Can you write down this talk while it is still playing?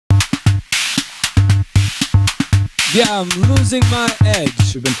Yeah, I'm losing my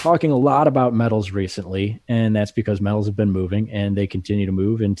edge. We've been talking a lot about metals recently, and that's because metals have been moving and they continue to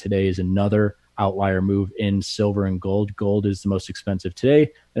move. And today is another outlier move in silver and gold. Gold is the most expensive today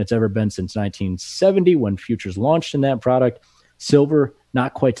than it's ever been since 1970 when futures launched in that product. Silver,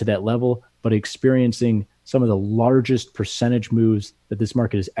 not quite to that level, but experiencing some of the largest percentage moves that this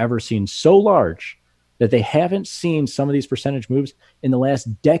market has ever seen. So large that they haven't seen some of these percentage moves in the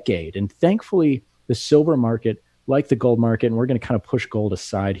last decade. And thankfully, the silver market, like the gold market, and we're going to kind of push gold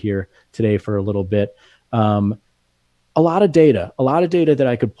aside here today for a little bit. A lot of data that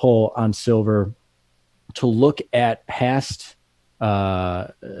I could pull on silver to look at past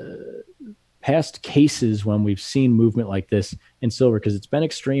cases when we've seen movement like this in silver, because it's been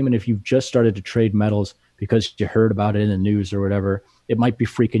extreme. And if you've just started to trade metals because you heard about it in the news or whatever, it might be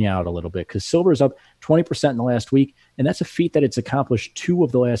freaking you out a little bit, because silver is up 20% in the last week. And that's a feat that it's accomplished 2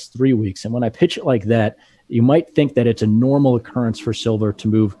 of the last 3 weeks. And when I pitch it like that, you might think that it's a normal occurrence for silver to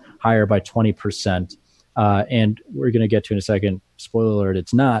move higher by 20%. And we're going to get to in a second, spoiler alert,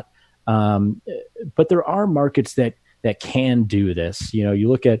 it's not. But there are markets that can do this. You know, you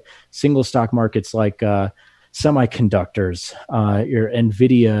look at single stock markets like semiconductors, your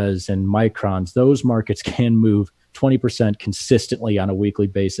NVIDIAs and Microns. Those markets can move 20% consistently on a weekly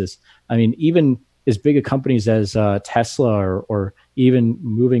basis. I mean, even as big a companies as Tesla or even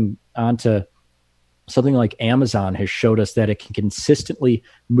moving on to something like Amazon has showed us that it can consistently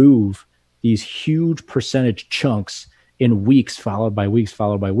move these huge percentage chunks in weeks, followed by weeks,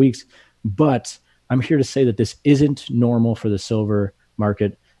 followed by weeks. But I'm here to say that this isn't normal for the silver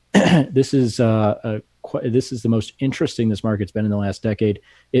market. This is the most interesting this market's been in the last decade.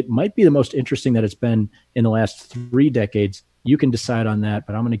 It might be the most interesting that it's been in the last 3 decades. You can decide on that,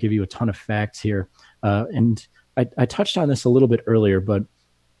 but I'm going to give you a ton of facts here. And I touched on this a little bit earlier, but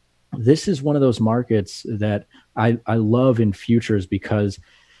this is one of those markets that I love in futures because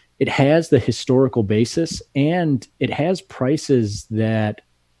it has the historical basis and it has prices that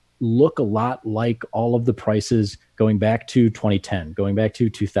look a lot like all of the prices going back to 2010, going back to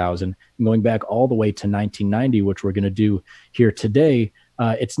 2000, and going back all the way to 1990, which we're going to do here today.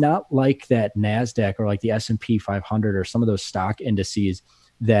 It's not like that NASDAQ or like the S&P 500 or some of those stock indices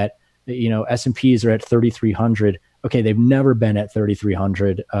that, you know, S&Ps are at 3,300. Okay, they've never been at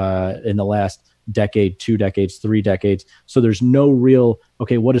 3,300 in the last decade, 2 decades, 3 decades. So there's no real,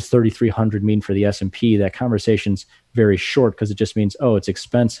 okay, what does 3,300 mean for the S&P? That conversation's very short because it just means, oh, it's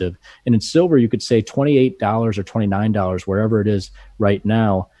expensive. And in silver, you could say $28 or $29, wherever it is right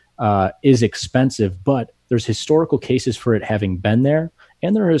now, is expensive. But there's historical cases for it having been there.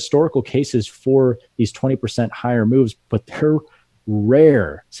 And there are historical cases for these 20% higher moves, but they're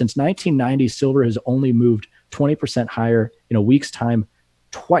rare. Since 1990, silver has only moved 20% higher in a week's time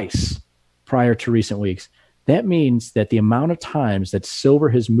twice prior to recent weeks. That means that the amount of times that silver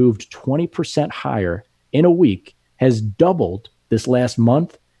has moved 20% higher in a week has doubled this last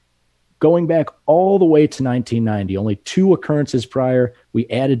month, going back all the way to 1990. Only 2 occurrences prior. We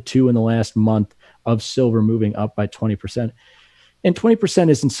added 2 in the last month of silver moving up by 20%. And 20%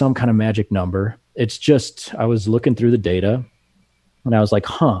 isn't some kind of magic number. It's just, I was looking through the data and I was like,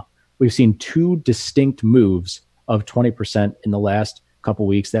 we've seen 2 distinct moves of 20% in the last couple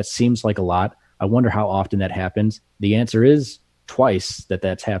weeks. That seems like a lot. I wonder how often that happens. The answer is twice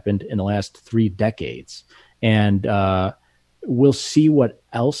that's happened in the last 3 decades. And we'll see what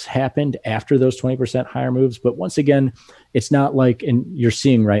else happened after those 20% higher moves. But once again, it's not like, and you're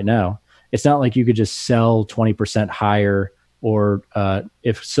seeing right now, it's not like you could just sell 20% higher, or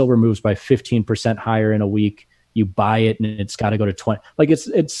if silver moves by 15% higher in a week, you buy it and it's got to go to 20. Like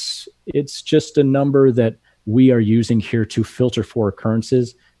it's just a number that we are using here to filter for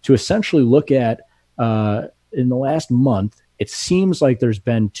occurrences, to essentially look at in the last month, it seems like there's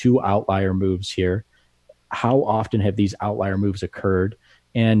been 2 outlier moves here. How often have these outlier moves occurred?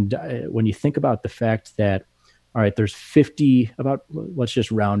 And when you think about the fact that, all right, there's 50, let's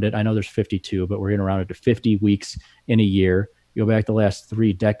just round it. I know there's 52, but we're going to round it to 50 weeks in a year. You go back the last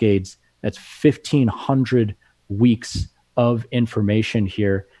 3 decades, that's 1,500 weeks of information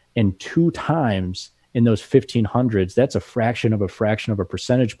here. And 2 times in those 1,500s, that's a fraction of a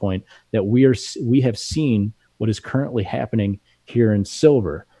percentage point that we have seen what is currently happening here in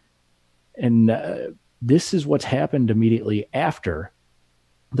silver. And this is what's happened immediately after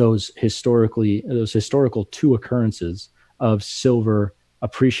those historical 2 occurrences of silver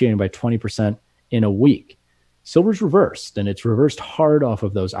appreciating by 20% in a week. Silver's reversed, and it's reversed hard off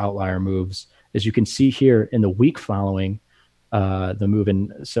of those outlier moves, as you can see here in the week following the move in.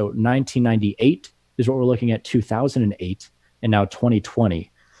 So 1998 is what we're looking at, 2008, and now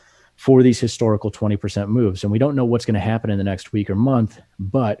 2020. for these historical 20% moves. And we don't know what's going to happen in the next week or month,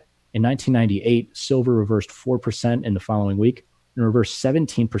 but in 1998, silver reversed 4% in the following week and reversed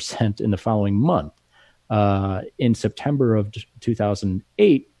 17% in the following month. In September of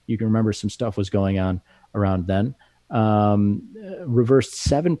 2008, you can remember some stuff was going on around then, reversed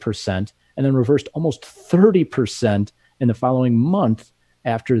 7% and then reversed almost 30% in the following month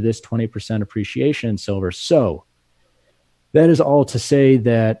after this 20% appreciation in silver. So that is all to say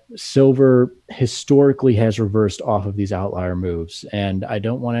that silver historically has reversed off of these outlier moves. And I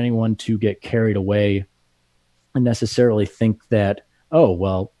don't want anyone to get carried away and necessarily think that, oh,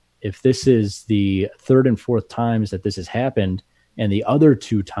 well, if this is the third and fourth times that this has happened, and the other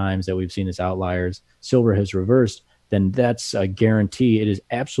two times that we've seen as outliers, silver has reversed, then that's a guarantee. It is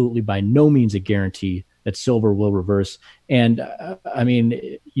absolutely by no means a guarantee that silver will reverse. And I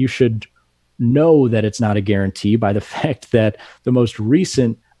mean, you should know that it's not a guarantee by the fact that the most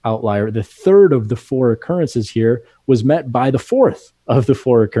recent outlier, the third of the four occurrences here, was met by the fourth of the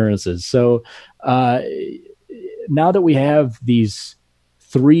four occurrences. So now that we have these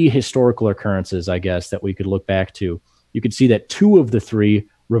three historical occurrences, I guess, that we could look back to, you could see that two of the three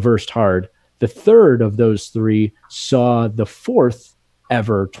reversed hard. The third of those three saw the fourth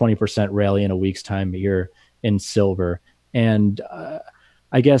ever 20% rally in a week's time here in silver. And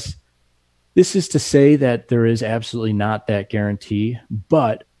I guess this is to say that there is absolutely not that guarantee.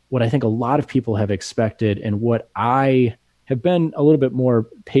 But what I think a lot of people have expected, and what I have been a little bit more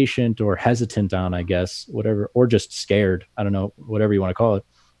patient or hesitant on, I guess, whatever, or just scared, I don't know, whatever you want to call it,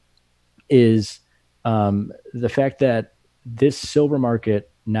 is the fact that this silver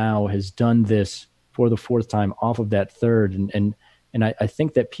market now has done this for the fourth time off of that third. And I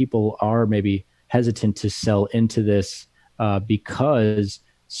think that people are maybe hesitant to sell into this because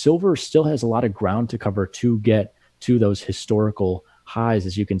silver still has a lot of ground to cover to get to those historical highs.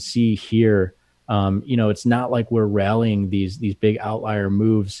 As you can see here, it's not like we're rallying these big outlier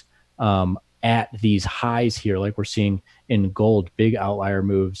moves at these highs here, like we're seeing in gold, big outlier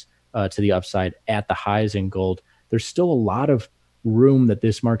moves to the upside at the highs in gold. There's still a lot of room that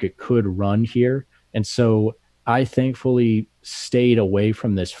this market could run here. And so I thankfully stayed away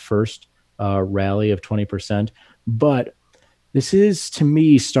from this first rally of 20%. But this is, to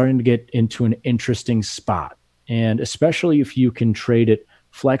me, starting to get into an interesting spot. And especially if you can trade it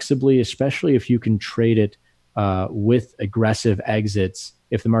flexibly, especially if you can trade it with aggressive exits,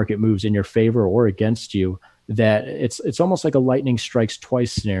 if the market moves in your favor or against you, that it's almost like a lightning strikes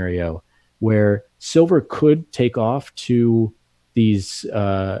twice scenario, where silver could take off to these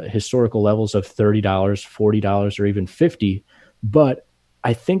historical levels of $30, $40, or even $50. But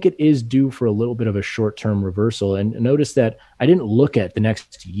I think it is due for a little bit of a short-term reversal. And notice that I didn't look at the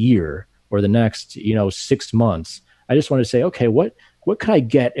next year or the next, 6 months. I just want to say, okay, what could I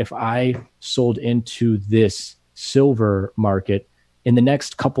get if I sold into this silver market in the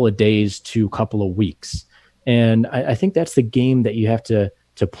next couple of days to couple of weeks? And I think that's the game that you have to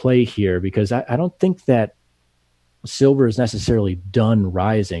play here, because I don't think that silver is necessarily done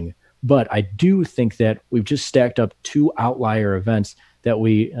rising, but I do think that we've just stacked up two outlier events that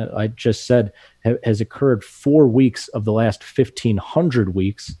I just said has occurred 4 weeks of the last 1,500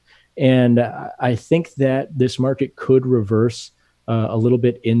 weeks. And I think that this market could reverse a little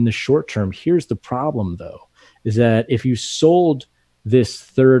bit in the short term. Here's the problem, though, is that if you sold this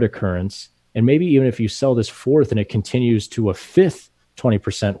third occurrence, and maybe even if you sell this fourth and it continues to a fifth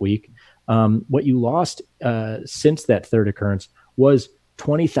 20% week, what you lost since that third occurrence was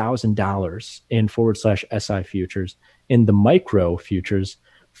 $20,000 in /SI futures. In the micro futures,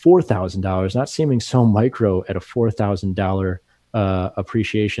 $4,000, not seeming so micro at a $4,000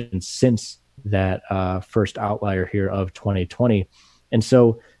 appreciation since that first outlier here of 2020. And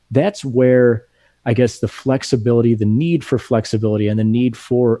so that's where I guess the flexibility, the need for flexibility, and the need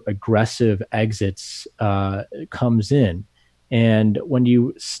for aggressive exits comes in. And when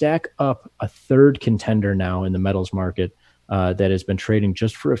you stack up a third contender now in the metals market that has been trading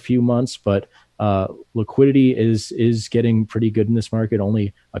just for a few months, but liquidity is getting pretty good in this market,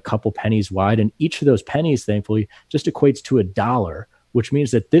 only a couple pennies wide. And each of those pennies, thankfully, just equates to $1, which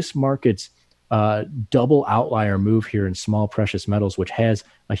means that this market's double outlier move here in small precious metals, which has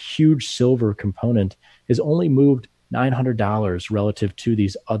a huge silver component, has only moved $900 relative to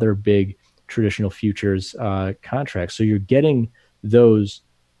these other big traditional futures contracts. So you're getting those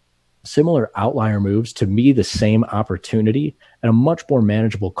similar outlier moves, to me, the same opportunity at a much more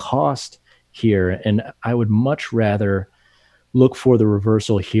manageable cost here. And I would much rather look for the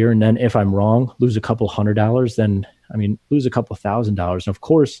reversal here. And then if I'm wrong, lose a couple $100, then lose a couple $1,000. And of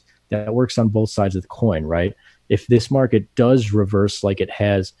course, that works on both sides of the coin, right? If this market does reverse like it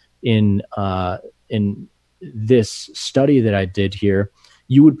has in this study that I did here,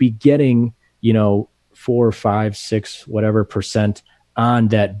 you would be getting, 4, 5, 6, whatever percent on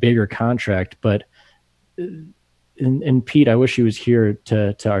that bigger contract. But and Pete, I wish he was here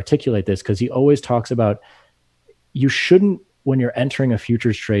to articulate this, because he always talks about, you shouldn't, when you're entering a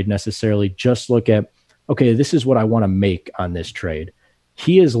futures trade, necessarily just look at, okay, this is what I want to make on this trade.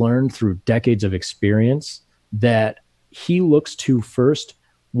 He has learned through decades of experience that he looks to first,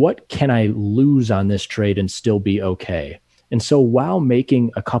 what can I lose on this trade and still be okay? And so while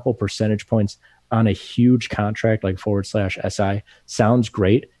making a couple percentage points on a huge contract like forward slash SI sounds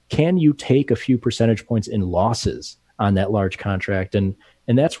great, can you take a few percentage points in losses on that large contract? And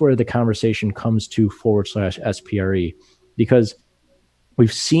that's where the conversation comes to forward slash SPRE, because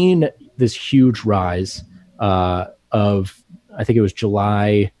we've seen this huge rise of, I think it was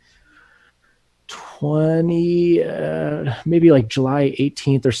July 20, maybe like July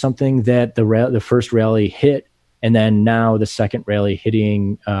 18th or something, that the first rally hit. And then now the second rally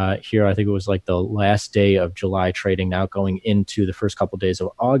hitting here, I think it was like the last day of July trading, now going into the first couple of days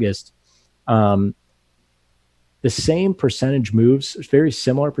of August. The same percentage moves, very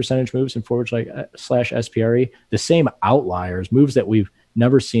similar percentage moves in forward slash SPRE, the same outliers, moves that we've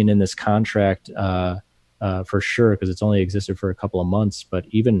never seen in this contract for sure, because it's only existed for a couple of months. But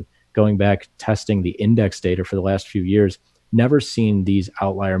even going back, testing the index data for the last few years, never seen these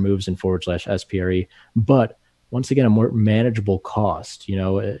outlier moves in forward slash SPRE. But once again, a more manageable cost,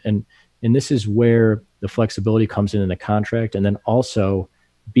 and this is where the flexibility comes in the contract. And then also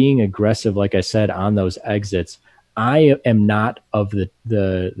being aggressive, like I said, on those exits. I am not of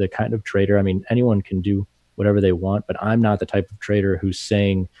the kind of trader. I mean, anyone can do whatever they want, but I'm not the type of trader who's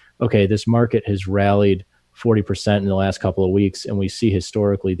saying, okay, this market has rallied 40% in the last couple of weeks, and we see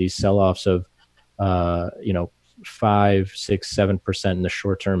historically these sell-offs of 5, 6, 7% in the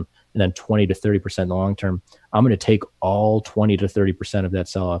short term, and then 20 to 30% in the long term. I'm going to take all 20 to 30% of that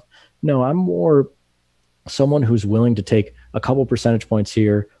sell-off. No, I'm more someone who's willing to take a couple percentage points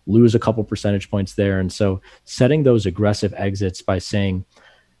here, lose a couple percentage points there. And so setting those aggressive exits by saying,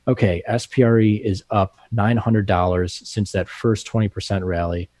 okay, SPRE is up $900 since that first 20%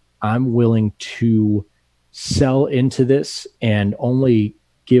 rally. I'm willing to sell into this and only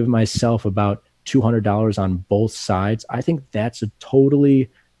give myself about $200 on both sides. I think that's a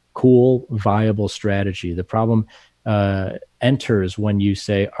totally cool, viable strategy. The problem enters when you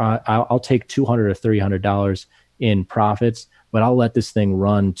say, I'll take $200 or $300 in profits, but I'll let this thing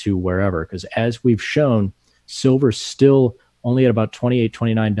run to wherever. Because as we've shown, silver's still only at about $28,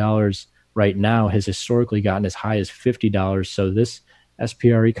 $29 right now, has historically gotten as high as $50. So this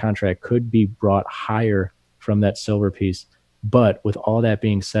SPRE contract could be brought higher from that silver piece. But with all that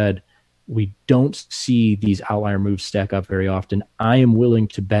being said, we don't see these outlier moves stack up very often. I am willing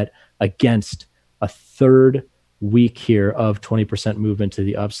to bet against a third week here of 20% movement to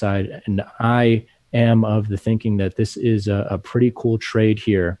the upside. And I am of the thinking that this is a pretty cool trade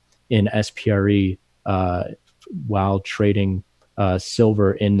here in SPRE while trading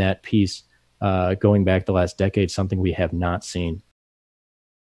silver in that piece going back the last decade, something we have not seen.